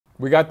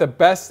We got the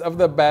best of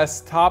the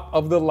best, top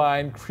of the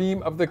line,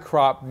 cream of the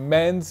crop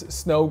men's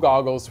snow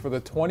goggles for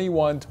the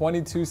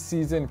 21-22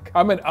 season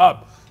coming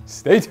up.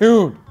 Stay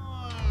tuned.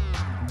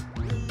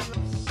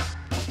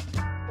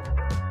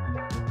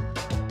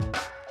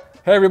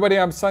 Hey everybody,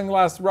 I'm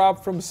Sunglass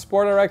Rob from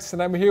SportRx,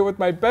 and I'm here with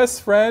my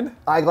best friend,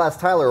 Eyeglass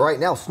Tyler,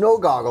 right now, Snow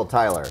Goggle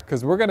Tyler.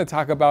 Because we're going to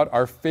talk about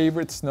our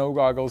favorite snow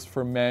goggles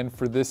for men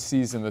for this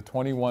season, the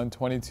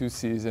 21-22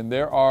 season.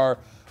 There are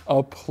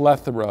a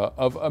plethora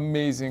of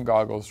amazing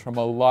goggles from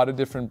a lot of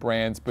different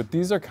brands, but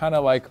these are kind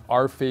of like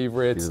our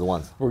favorites. These are the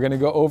ones. We're going to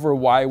go over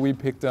why we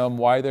picked them,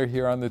 why they're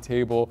here on the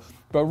table.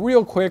 But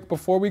real quick,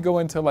 before we go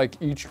into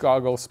like each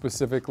goggle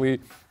specifically,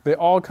 they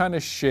all kind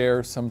of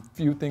share some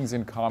few things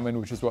in common,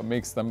 which is what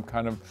makes them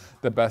kind of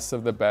the best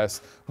of the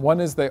best.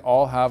 One is they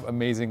all have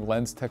amazing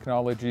lens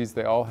technologies.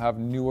 They all have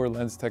newer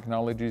lens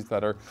technologies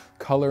that are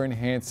color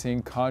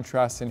enhancing,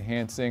 contrast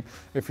enhancing.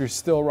 If you're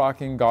still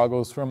rocking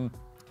goggles from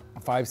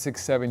 5,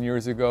 6, 7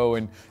 years ago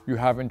and you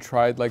haven't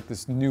tried like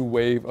this new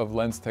wave of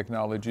lens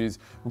technologies,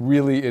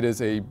 really it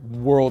is a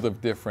world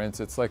of difference.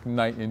 It's like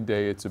night and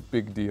day. It's a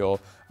big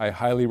deal. I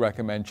highly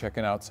recommend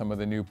checking out some of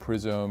the new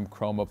Prism,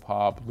 Chroma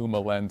Pop, Luma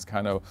Lens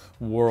kind of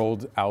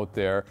world out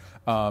there.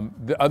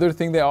 The other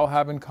thing they all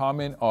have in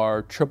common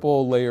are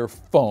triple layer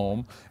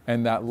foam,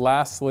 and that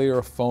last layer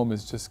of foam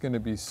is just going to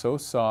be so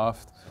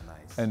soft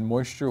and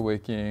moisture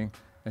wicking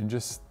and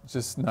just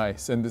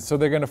nice. And so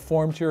they're going to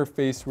form to your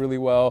face really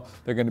well.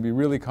 They're going to be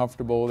really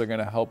comfortable. They're going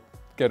to help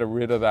get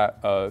rid of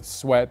that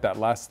sweat, that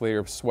last layer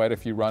of sweat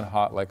if you run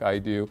hot like I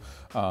do.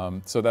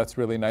 So that's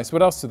really nice.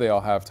 What else do they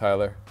all have,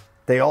 Tyler?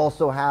 They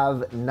also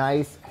have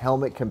nice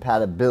helmet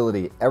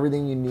compatibility.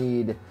 Everything you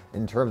need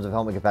in terms of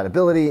helmet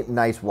compatibility,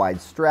 nice wide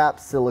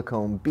strap,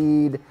 silicone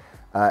bead,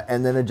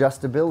 and then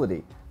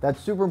adjustability. That's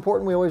super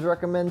important. We always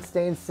recommend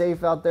staying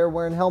safe out there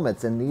wearing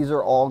helmets, and these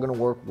are all going to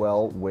work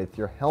well with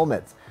your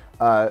helmets.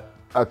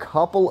 A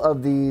couple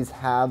of these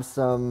have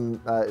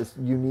some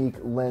unique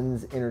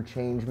lens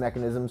interchange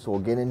mechanisms, so we'll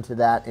get into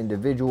that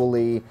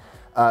individually.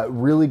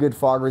 Really good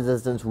fog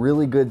resistance,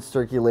 really good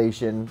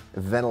circulation,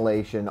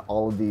 ventilation,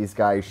 all of these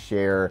guys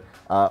share.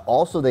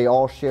 Also, they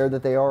all share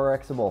that they are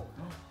Rxable.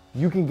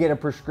 You can get a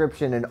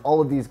prescription in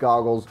all of these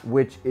goggles,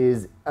 which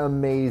is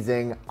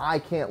amazing. I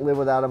can't live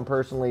without them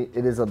personally.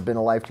 It has been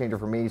a life changer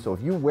for me. So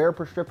if you wear a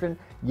prescription,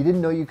 you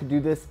didn't know you could do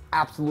this,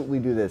 absolutely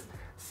do this.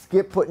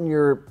 Skip putting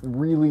your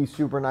really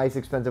super nice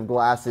expensive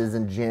glasses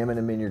and jamming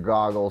them in your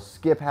goggles.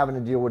 Skip having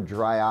to deal with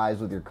dry eyes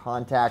with your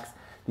contacts.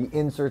 The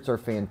inserts are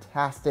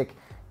fantastic,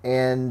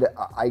 and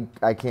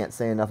I can't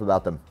say enough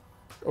about them.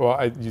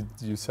 Well,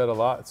 you said a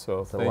lot,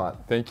 so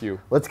thank you.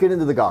 Let's get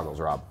into the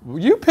goggles, Rob.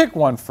 You pick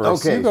one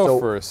first. Okay, you go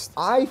first.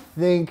 I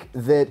think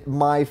that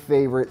my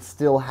favorite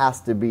still has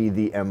to be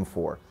the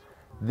M4.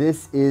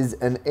 This is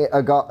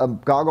a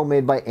goggle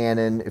made by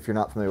Anon. If you're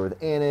not familiar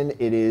with Anon,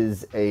 it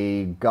is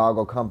a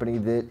goggle company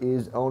that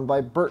is owned by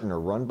Burton or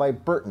run by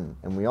Burton.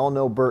 And we all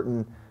know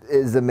Burton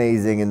is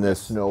amazing in the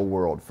snow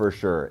world, for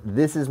sure.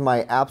 This is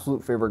my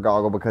absolute favorite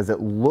goggle because it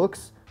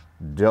looks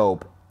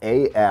dope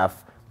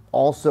AF.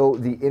 Also,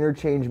 the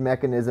interchange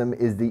mechanism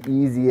is the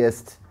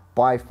easiest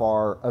by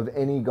far of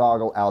any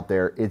goggle out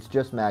there. It's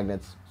just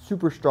magnets,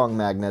 super strong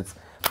magnets.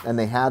 And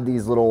they have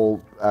these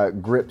little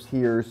grips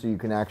here so you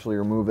can actually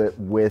remove it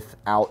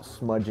without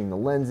smudging the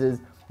lenses.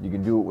 You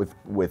can do it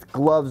with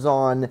gloves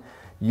on.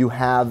 You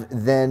have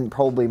then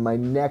probably my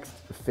next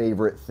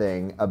favorite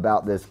thing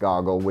about this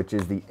goggle, which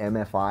is the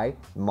MFI,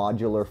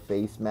 Modular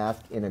Face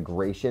Mask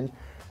Integration.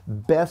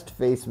 Best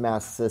face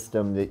mask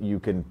system that you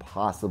can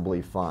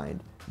possibly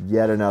find.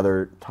 Yet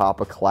another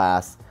top of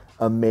class,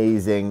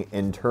 amazing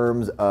in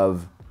terms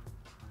of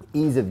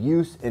ease of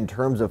use, in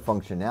terms of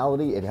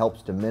functionality. It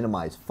helps to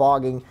minimize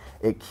fogging.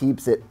 It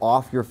keeps it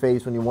off your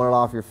face when you want it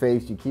off your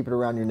face. You keep it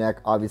around your neck,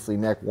 obviously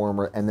neck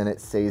warmer, and then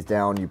it stays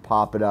down. You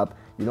pop it up.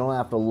 You don't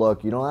have to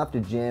look. You don't have to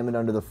jam it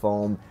under the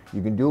foam.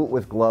 You can do it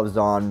with gloves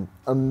on.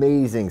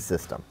 Amazing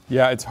system.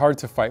 Yeah, it's hard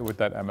to fight with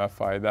that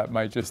MFI. That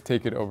might just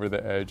take it over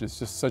the edge. It's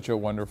just such a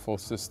wonderful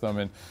system.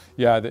 And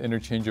yeah, the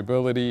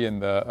interchangeability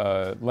and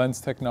the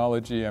lens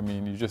technology, I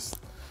mean,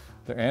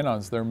 they're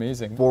Anons, they're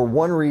amazing. For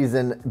one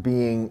reason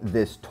being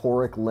this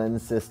toric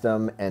lens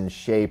system and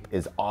shape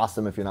is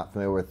awesome if you're not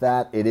familiar with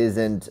that. It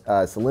isn't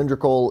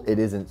cylindrical, it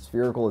isn't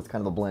spherical, it's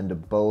kind of a blend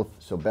of both,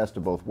 so best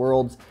of both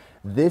worlds.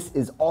 This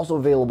is also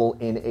available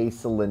in a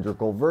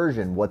cylindrical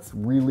version. What's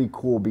really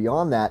cool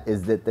beyond that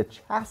is that the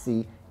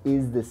chassis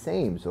is the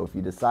same. So if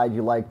you decide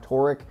you like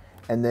toric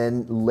and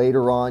then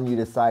later on you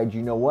decide,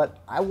 you know what,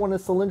 I want a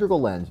cylindrical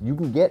lens, you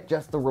can get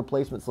just the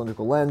replacement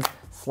cylindrical lens,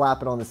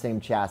 slap it on the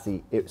same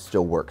chassis, it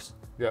still works.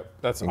 Yep,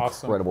 that's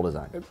awesome. Incredible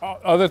design.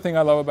 Other thing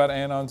I love about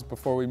Anons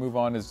before we move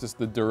on is just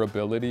the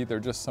durability. They're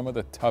just some of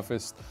the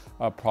toughest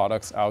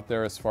products out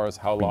there as far as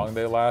how long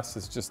they last.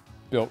 It's just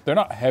built, they're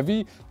not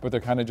heavy, but they're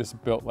kind of just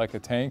built like a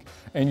tank.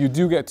 And you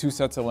do get 2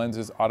 sets of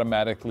lenses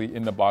automatically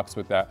in the box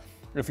with that.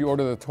 If you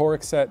order the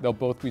toric set, they'll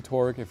both be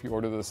toric. If you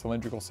order the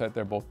cylindrical set,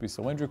 they'll both be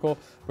cylindrical.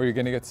 But you're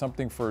gonna get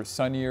something for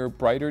sunnier,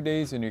 brighter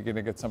days, and you're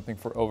gonna get something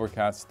for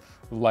overcast,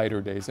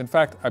 lighter days. In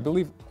fact, I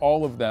believe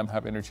all of them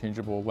have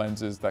interchangeable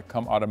lenses that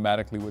come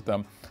automatically with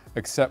them,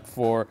 except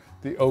for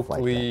the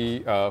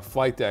Oakley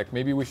flight deck.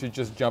 Maybe we should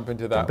just jump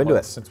into that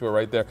one since we're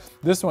right there.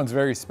 This one's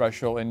very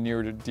special and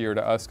near to dear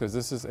to us because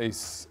this is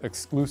a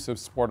exclusive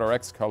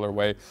SportRx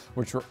colorway,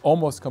 which we're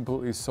almost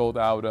completely sold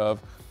out of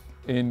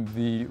in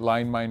the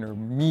Line Miner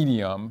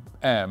Medium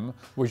M,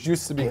 which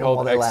used to be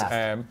called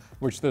XM,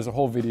 which there's a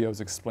whole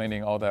videos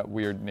explaining all that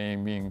weird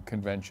naming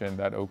convention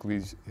that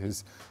Oakley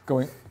is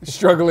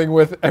struggling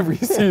with every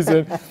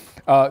season.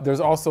 There's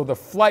also the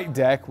flight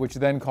deck, which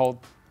then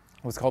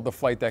was called the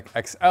Flight Deck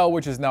XL,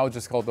 which is now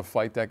just called the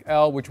Flight Deck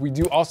L, which we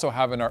do also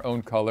have in our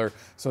own color.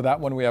 So that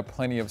one we have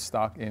plenty of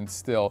stock in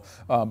still.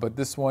 But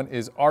this one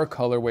is our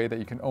colorway that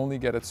you can only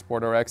get at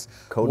SportRx.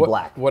 Code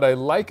black. What I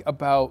like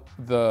about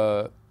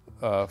the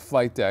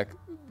Flight Deck,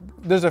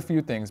 there's a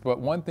few things, but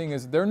one thing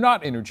is they're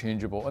not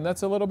interchangeable, and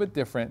that's a little bit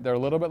different. They're a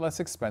little bit less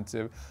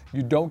expensive.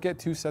 You don't get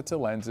two sets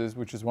of lenses,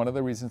 which is one of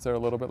the reasons they're a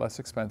little bit less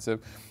expensive.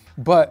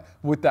 But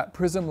with that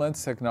prism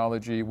lens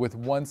technology, with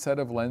one set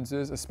of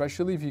lenses,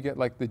 especially if you get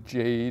like the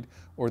Jade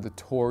or the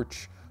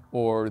Torch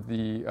or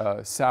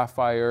the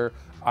Sapphire,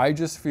 I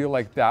just feel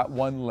like that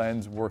one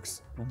lens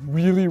works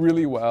really,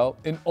 really well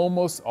in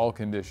almost all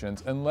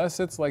conditions, unless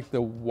it's like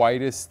the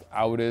whitest,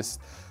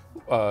 outest,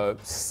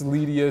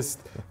 sleetiest,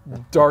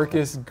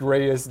 darkest,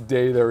 grayest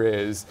day there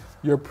is.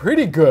 You're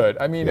pretty good.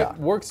 I mean, it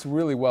works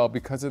really well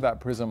because of that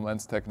prism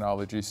lens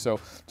technology.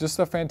 So just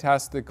a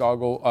fantastic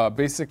goggle,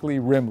 basically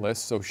rimless,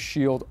 so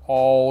shield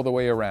all the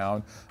way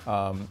around.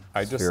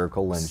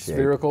 Spherical lens shape.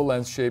 Spherical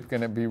lens shape,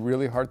 gonna be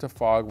really hard to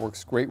fog,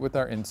 works great with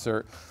our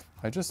insert.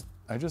 I just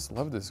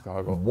love this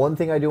goggle. One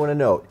thing I do want to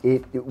note,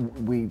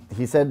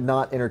 he said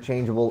not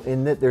interchangeable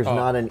in that there's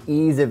not an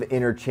ease of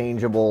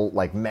interchangeable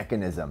like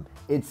mechanism.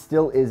 It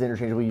still is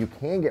interchangeable. You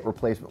can get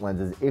replacement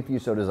lenses if you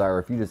so desire.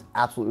 If you just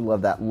absolutely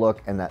love that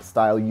look and that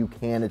style, you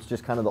can. It's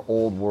just kind of the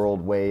old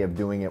world way of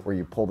doing it where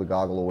you pull the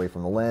goggle away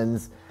from the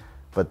lens.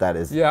 But that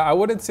is... Yeah, I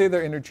wouldn't say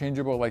they're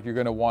interchangeable, like you're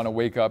gonna wanna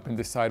wake up and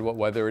decide what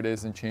weather it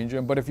is and change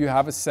them. But if you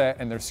have a set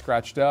and they're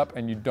scratched up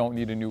and you don't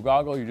need a new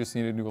goggle, you just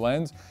need a new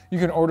lens, you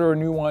can order a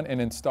new one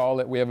and install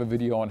it. We have a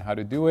video on how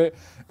to do it.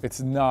 It's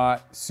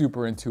not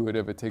super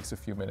intuitive. It takes a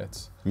few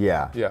minutes.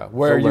 Yeah. Yeah,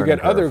 where you get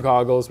other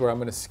goggles where I'm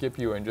gonna skip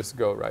you and just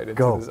go right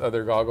into this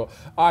other goggle.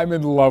 I'm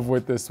in love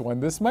with this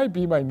one. This might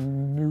be my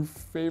new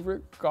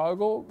favorite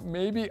goggle,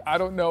 maybe. I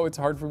don't know, it's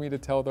hard for me to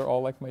tell. They're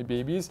all like my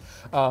babies.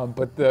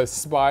 But the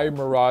Spy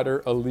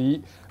Marauder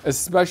Elite,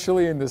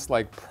 especially in this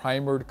like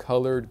primered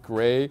colored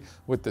gray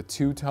with the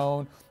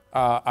two-tone,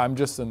 I'm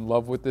just in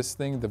love with this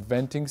thing. The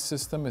venting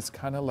system is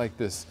kind of like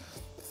this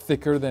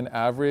thicker than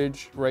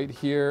average right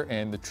here,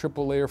 and the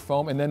triple layer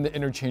foam, and then the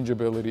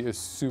interchangeability is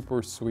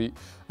super sweet.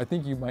 I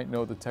think you might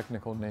know the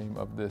technical name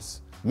of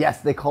this.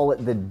 Yes, they call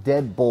it the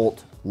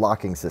deadbolt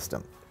locking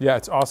system. Yeah,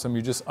 it's awesome.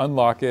 You just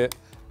unlock it,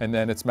 and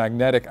then it's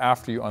magnetic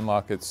after you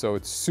unlock it. So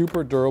it's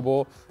super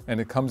durable, and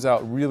it comes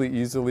out really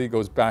easily,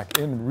 goes back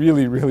in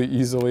really, really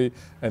easily,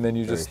 and then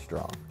you Very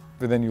strong.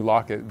 But then you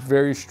lock it.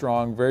 Very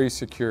strong, very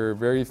secure,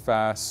 very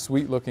fast,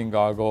 sweet looking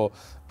goggle.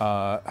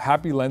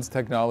 Happy lens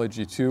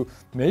technology too.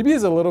 Maybe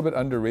is a little bit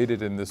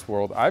underrated in this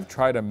world. I've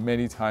tried them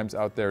many times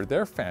out there.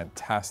 They're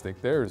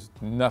fantastic. There's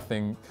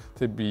nothing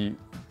to be,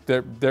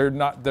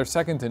 they're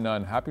second to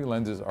none. Happy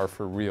lenses are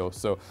for real.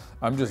 So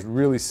I'm just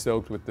really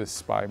stoked with this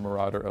Spy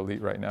Marauder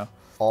Elite right now.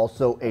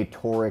 Also a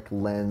toric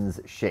lens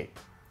shape.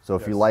 So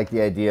if you like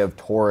the idea of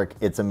toric,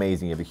 it's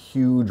amazing. You have a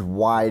huge,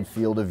 wide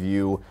field of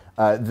view.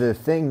 The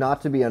thing not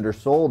to be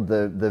undersold,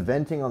 the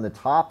venting on the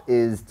top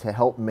is to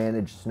help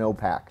manage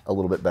snowpack a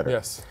little bit better.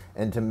 Yes.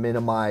 And to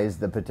minimize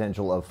the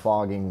potential of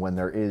fogging when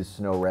there is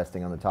snow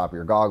resting on the top of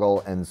your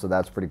goggle. And so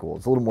that's pretty cool.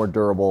 It's a little more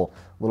durable,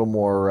 a little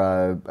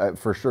more,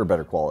 for sure,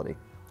 better quality.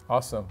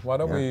 Awesome. Why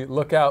don't we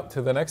look out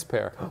to the next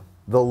pair?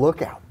 The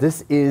Lookout.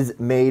 This is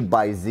made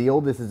by Zeal.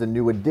 This is a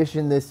new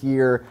addition this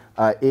year.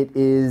 It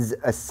is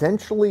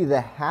essentially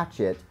the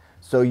hatchet.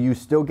 So you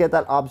still get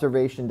that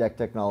observation deck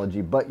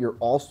technology, but you're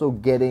also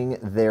getting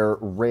their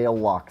rail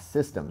lock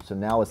system. So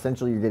now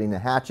essentially you're getting the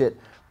hatchet,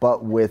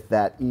 but with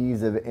that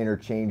ease of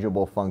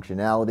interchangeable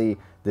functionality.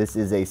 This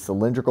is a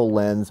cylindrical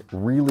lens,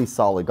 really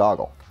solid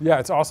goggle. Yeah,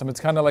 it's awesome. It's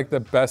kind of like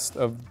the best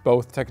of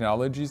both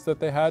technologies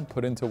that they had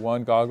put into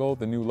one goggle,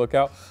 the new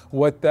Lookout.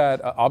 What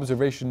that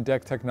observation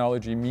deck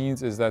technology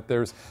means is that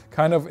there's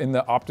kind of in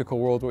the optical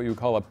world what you would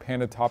call a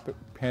panoscopic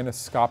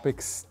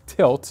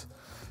tilt.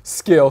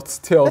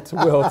 Tilt,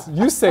 wilt.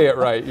 You say it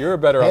right. You're a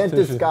better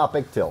optician.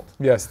 Pantascopic tilt.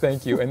 Yes,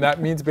 thank you. And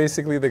that means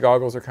basically the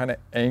goggles are kind of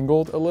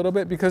angled a little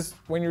bit because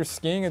when you're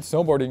skiing and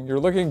snowboarding, you're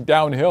looking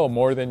downhill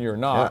more than you're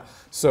not. Yeah.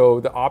 So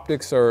the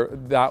optics are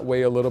that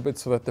way a little bit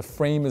so that the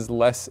frame is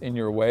less in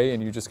your way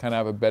and you just kind of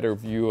have a better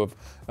view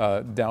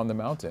of down the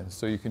mountain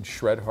so you can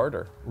shred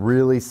harder.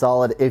 Really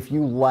solid. If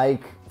you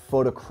like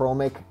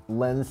photochromic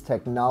lens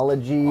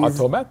technologies.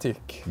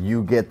 Automatic.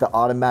 You get the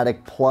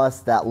automatic plus.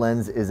 That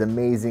lens is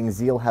amazing.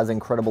 Zeal has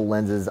incredible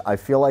lenses. I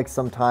feel like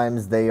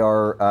sometimes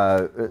they're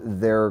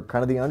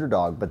kind of the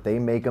underdog, but they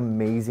make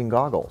amazing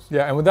goggles.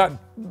 Yeah, and with that,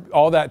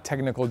 all that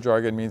technical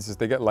jargon means is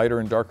they get lighter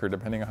and darker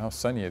depending on how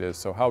sunny it is.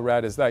 So how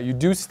rad is that? You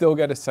do still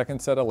get a second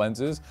set of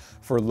lenses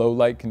for low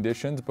light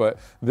conditions, but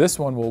this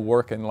one will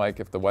work in like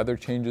if the weather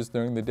changes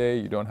during the day,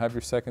 you don't have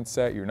your second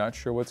set, you're not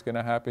sure what's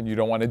gonna happen, you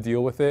don't wanna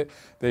deal with it,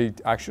 they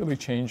actually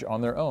change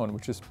on their own,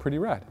 which is pretty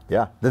rad.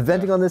 Yeah, the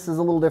venting on this is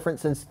a little different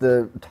since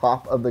the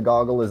top of the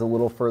goggle is a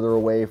little further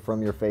away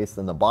from your face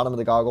than the bottom of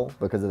the goggle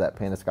because of that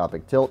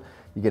panoscopic tilt.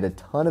 You get a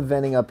ton of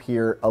venting up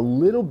here, a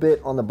little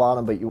bit on the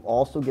bottom, but you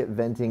also get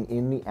venting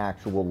in the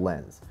actual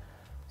lens.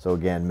 So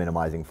again,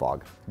 minimizing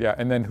fog. Yeah,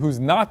 and then who's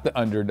not the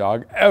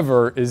underdog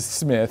ever is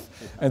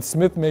Smith. And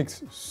Smith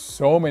makes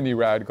so many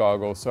rad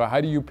goggles. So how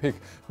do you pick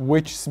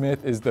which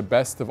Smith is the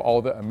best of all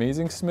the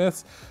amazing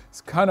Smiths? It's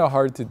kind of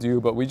hard to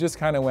do, but we just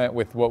kind of went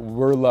with what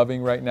we're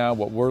loving right now,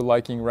 what we're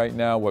liking right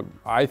now, what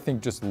I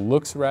think just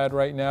looks rad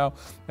right now.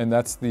 And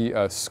that's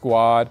the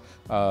Squad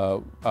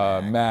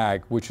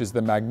Mag, which is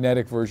the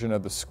magnetic version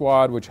of the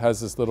Squad, which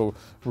has this little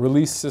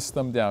release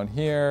system down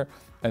here.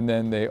 And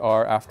then they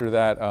are, after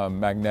that,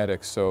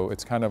 magnetic. So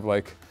it's kind of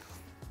like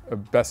a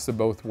best of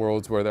both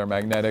worlds where they're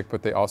magnetic,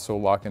 but they also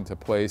lock into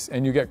place.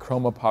 And you get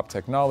chroma pop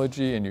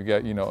technology and you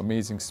get, you know,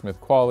 amazing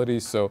Smith quality.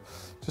 So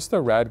just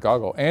a rad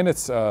goggle. And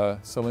it's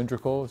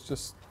cylindrical.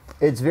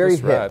 It's very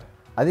hip. Rad.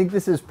 I think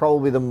this is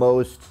probably the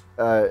most,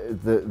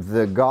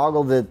 the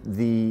goggle that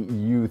the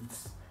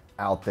youths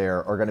out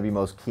there are gonna be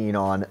most keen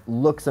on.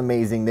 Looks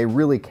amazing. They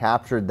really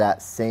captured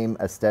that same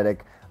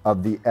aesthetic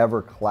of the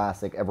ever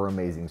classic, ever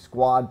amazing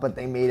Squad, but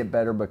they made it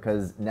better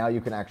because now you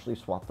can actually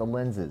swap the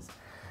lenses.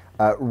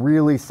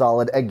 Really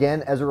solid.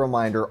 Again, as a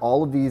reminder,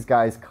 all of these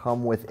guys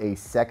come with a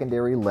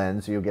secondary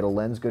lens, so you'll get a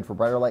lens good for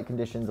brighter light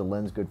conditions, a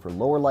lens good for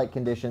lower light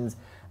conditions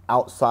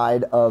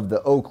outside of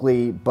the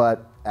Oakley,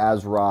 but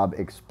as Rob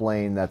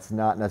explained, that's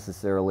not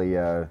necessarily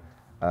a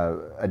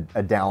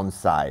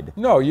downside.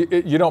 No,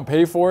 you don't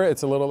pay for it.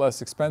 It's a little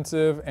less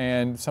expensive,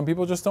 and some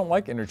people just don't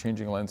like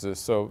interchanging lenses,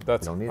 so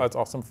that's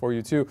awesome for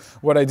you too.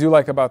 What I do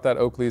like about that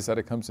Oakley is that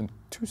it comes in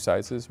 2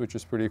 sizes, which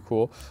is pretty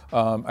cool.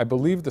 I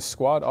believe the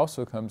Squad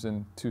also comes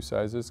in 2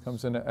 sizes,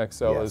 comes in an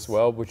XL as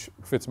well, which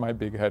fits my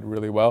big head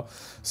really well.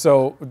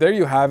 So there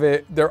you have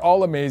it. They're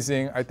all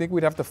amazing. I think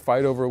we'd have to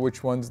fight over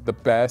which one's the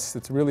best.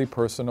 It's really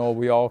personal.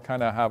 We all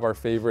kind of have our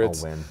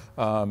favorites.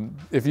 I'll win.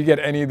 If you get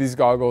any of these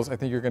goggles, I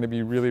think you're going to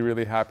be really,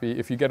 really happy.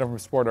 If you get them from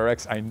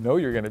SportRx, I know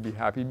you're going to be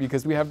happy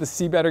because we have the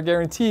See Better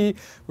guarantee,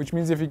 which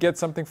means if you get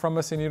something from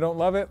us and you don't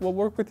love it, we'll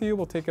work with you.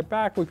 We'll take it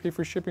back. We pay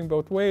for shipping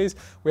both ways.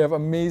 We have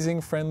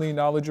amazing, friendly,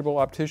 knowledgeable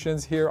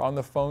opticians here on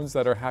the phones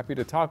that are happy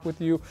to talk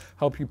with you,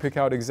 help you pick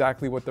out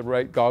exactly what the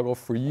right goggle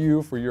for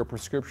you, for your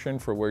prescription,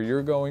 for where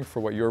you're going, for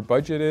what your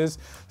budget is.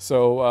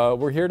 So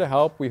we're here to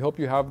help. We hope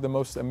you have the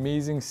most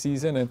amazing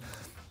season, and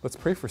let's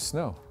pray for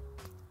snow.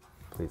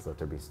 Please let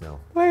there be snow.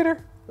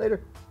 Later.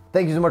 Later.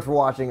 Thank you so much for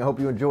watching. I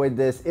hope you enjoyed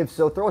this. If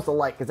so, throw us a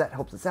like because that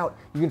helps us out.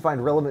 You can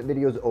find relevant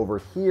videos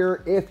over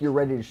here. If you're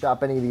ready to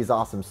shop any of these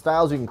awesome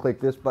styles, you can click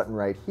this button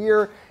right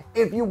here.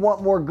 If you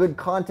want more good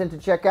content to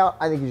check out,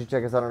 I think you should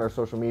check us out on our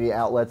social media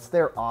outlets.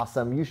 They're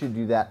awesome. You should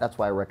do that. That's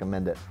why I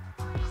recommend it.